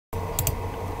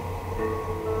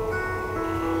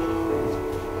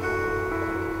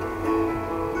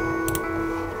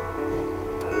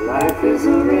Life is a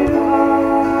river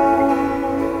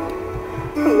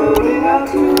floating out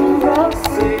to the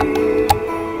sea.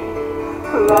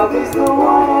 Love is the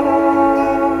water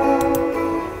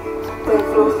that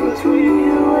flows between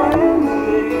you and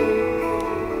me.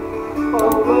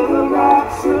 Over the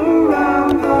rocks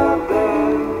around the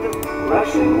bend,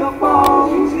 rushing the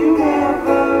falls you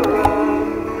never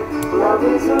run. Love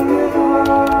is a river.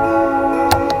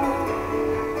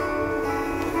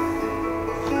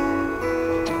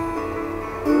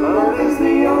 Love is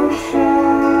the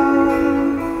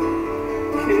ocean,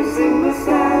 kissing the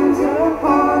sands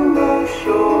upon the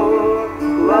shore.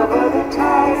 Love are the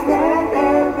tides that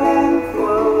ebb and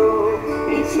flow,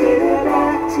 each day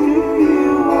back to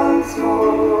you once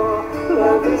more.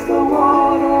 Love is the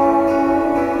water.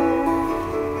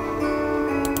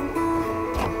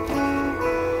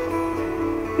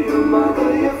 Your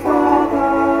mother, your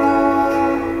father,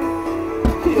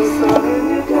 your son and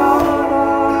your daughter.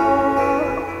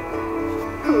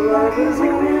 Life is a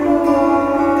river.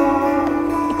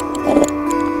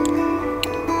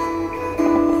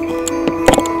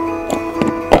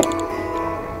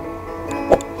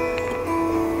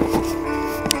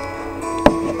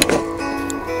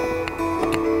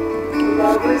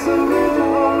 Love is a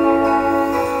river,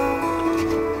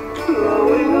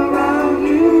 flowing around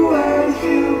you as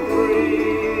you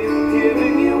breathe,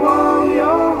 giving you all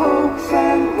your hopes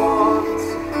and wants,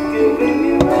 giving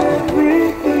you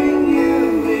everything you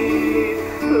need.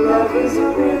 Love is a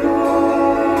river.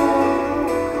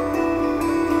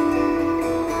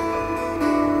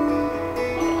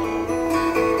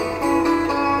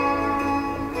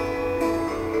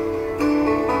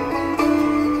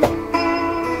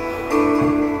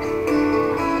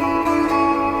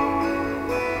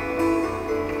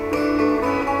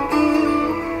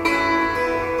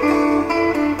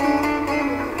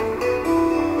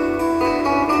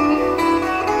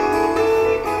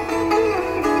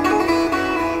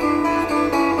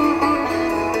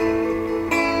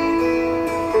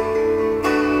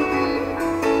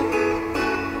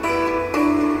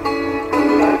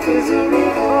 Life is a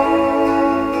river,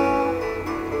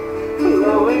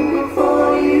 flowing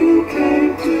before you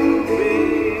came to be,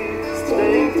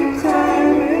 staying through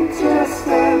time and just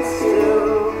stand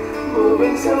still,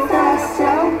 moving so fast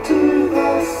out to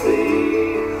the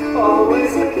sea.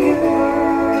 Always a giver,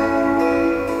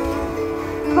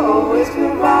 always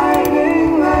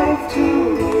providing life to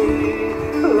me.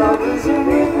 Love is a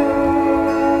river.